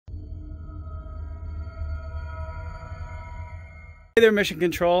Hey there, Mission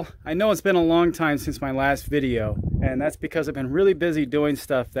Control. I know it's been a long time since my last video, and that's because I've been really busy doing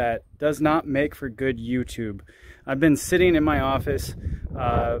stuff that does not make for good YouTube. I've been sitting in my office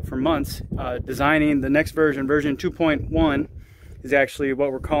for months designing the next version 2.1 is actually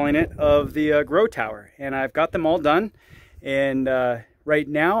what we're calling it, of the Grow Tower. And I've got them all done, and right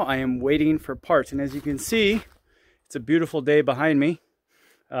now I am waiting for parts. And as you can see, it's a beautiful day behind me.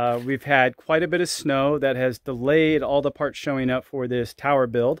 We've had quite a bit of snow that has delayed all the parts showing up for this tower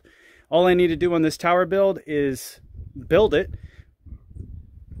build. All I need to do on this tower build is build it.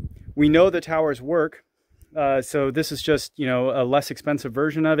 We know the towers work, so this is just, you know, a less expensive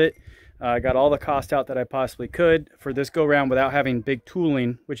version of it. I got all the cost out that I possibly could for this go round without having big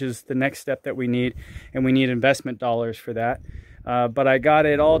tooling, which is the next step that we need, and we need investment dollars for that. But I got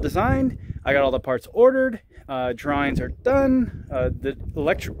it all designed. I got all the parts ordered. Drawings are done.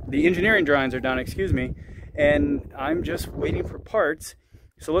 The engineering drawings are done, excuse me. And I'm just waiting for parts.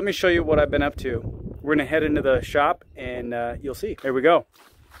 So let me show you what I've been up to. We're gonna head into the shop and you'll see. There we go.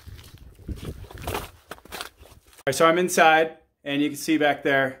 All right, so I'm inside and you can see back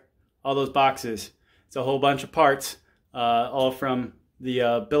there all those boxes. It's a whole bunch of parts, all from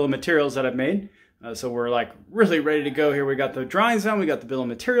the bill of materials that I've made. So we're like really ready to go here. We got the drawings done, we got the bill of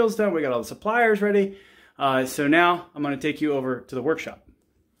materials done, we got all the suppliers ready. So now I'm going to take you over to the workshop.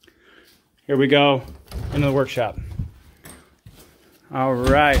 Here we go into the workshop. All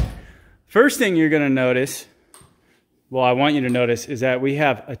right. First thing you're going to notice, well, I want you to notice, is that we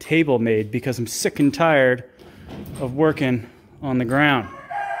have a table made because I'm sick and tired of working on the ground.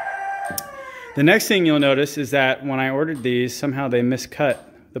 The next thing you'll notice is that when I ordered these, somehow they miscut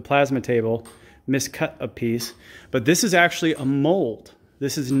the plasma table, miscut a piece, but this is actually a mold.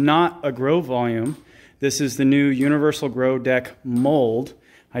 This is not a grow volume. This is the new Universal Grow Deck mold.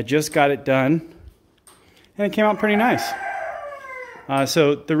 I just got it done, and it came out pretty nice.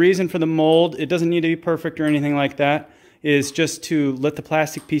 So the reason for the mold, it doesn't need to be perfect or anything like that, is just to let the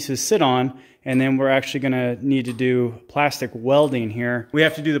plastic pieces sit on, and then we're actually gonna need to do plastic welding here. We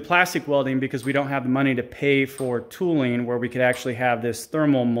have to do the plastic welding because we don't have the money to pay for tooling where we could actually have this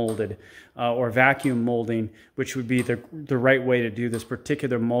thermal molded or vacuum molding, which would be the right way to do this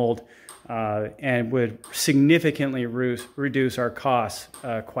particular mold. And would significantly reduce our costs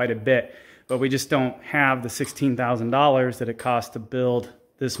quite a bit. But we just don't have the $16,000 that it costs to build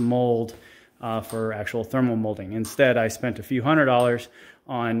this mold for actual thermal molding. Instead, I spent a few $100s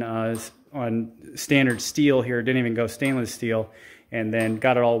on standard steel here, didn't even go stainless steel, and then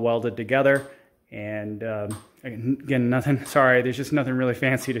got it all welded together. And again, there's just nothing really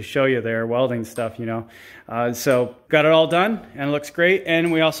fancy to show you there, welding stuff, you know. So got it all done and it looks great.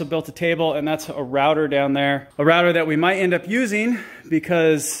 And we also built a table, and that's a router down there. A router that we might end up using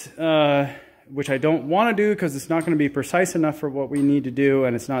because, which I don't want to do because it's not going to be precise enough for what we need to do,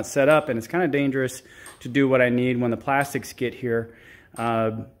 and it's not set up, and it's kind of dangerous to do what I need when the plastics get here.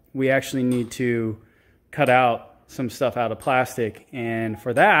 We actually need to cut out some stuff out of plastic, and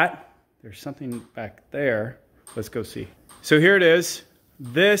for that, there's something back there. Let's go see. So here it is.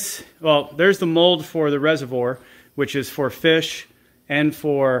 There's the mold for the reservoir, which is for fish and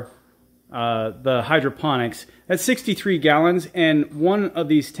for the hydroponics. That's 63 gallons, and one of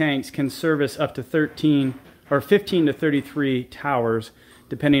these tanks can service up to 15 to 33 towers,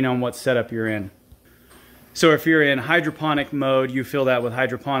 depending on what setup you're in. So if you're in hydroponic mode, you fill that with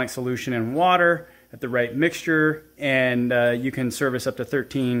hydroponic solution and water at the right mixture, and you can service up to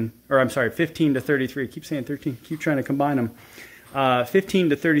 15 to 33. I keep saying 13, keep trying to combine them.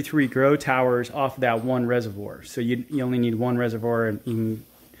 15 to 33 grow towers off that one reservoir. So you only need one reservoir, and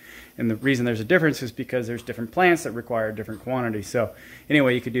the reason there's a difference is because there's different plants that require different quantities. So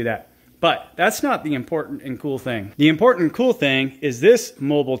anyway, you could do that. But that's not the important and cool thing. The important and cool thing is this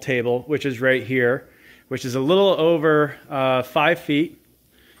mobile table, which is right here, which is a little over 5 feet.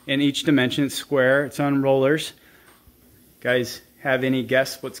 In each dimension. It's square, it's on rollers. Guys, have any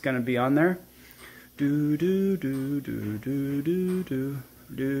guess what's going to be on there? Do do do do do do do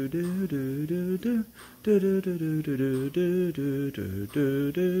do do do do do do do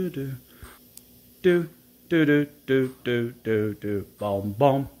do do do do do do boom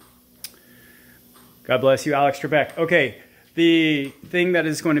boom. God bless you, Alex Trebek. Okay. The thing that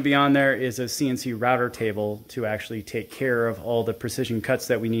is going to be on there is a CNC router table to actually take care of all the precision cuts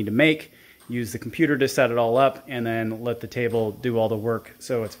that we need to make, use the computer to set it all up, and then let the table do all the work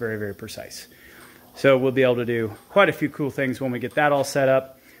so it's very, very precise. So we'll be able to do quite a few cool things when we get that all set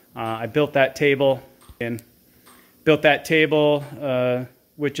up. I built that table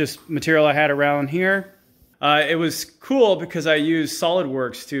with just material I had around here. It was cool because I used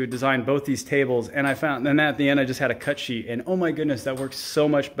SolidWorks to design both these tables, and I found, then at the end I just had a cut sheet, and oh my goodness, that works so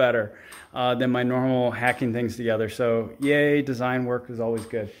much better than my normal hacking things together. So yay, design work is always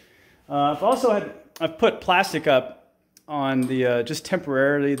good. I've put plastic up on the, just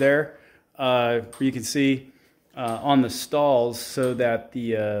temporarily there, where you can see on the stalls so that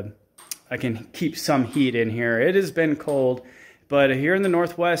I can keep some heat in here. It has been cold. But here in the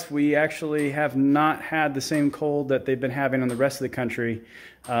Northwest, we actually have not had the same cold that they've been having in the rest of the country.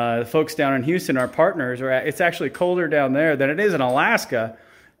 The folks down in Houston, our partners, it's actually colder down there than it is in Alaska.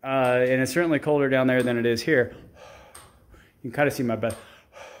 And it's certainly colder down there than it is here. You can kind of see my breath.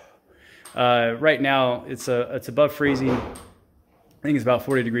 Right now, it's above freezing. I think it's about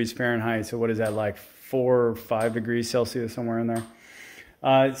 40 degrees Fahrenheit. So what is that, like 4 or 5 degrees Celsius, somewhere in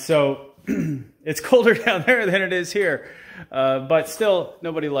there. So it's colder down there than it is here. But still,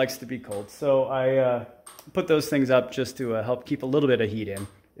 nobody likes to be cold. So I put those things up just to help keep a little bit of heat in.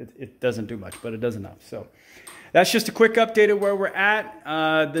 It doesn't do much, but it does enough. So that's just a quick update of where we're at.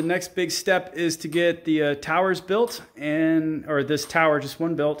 The next big step is to get the towers built, or this tower, just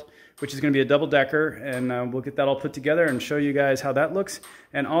one built, which is going to be a double-decker, and we'll get that all put together and show you guys how that looks.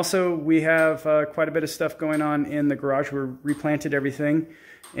 And also, we have quite a bit of stuff going on in the garage. We're replanted everything,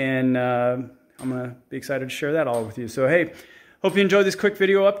 and I'm going to be excited to share that all with you. So, hey, hope you enjoyed this quick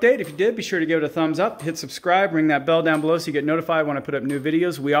video update. If you did, be sure to give it a thumbs up, hit subscribe, ring that bell down below so you get notified when I put up new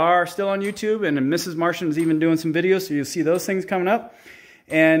videos. We are still on YouTube, and Mrs. Martian is even doing some videos, so you'll see those things coming up.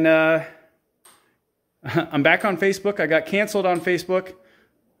 And I'm back on Facebook. I got canceled on Facebook.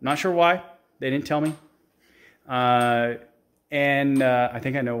 Not sure why. They didn't tell me. I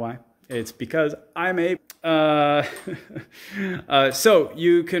think I know why. It's because I'm a... so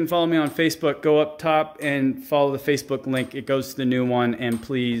you can follow me on Facebook. Go up top and follow the Facebook link. It goes to the new one. And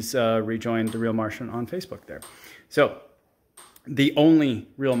please rejoin The Real Martian on Facebook there. So the only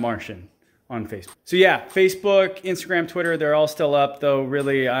Real Martian on Facebook. So yeah, Facebook, Instagram, Twitter, they're all still up. Though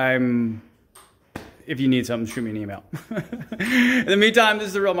really, if you need something, shoot me an email. In the meantime, this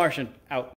is The Real Martian. Out.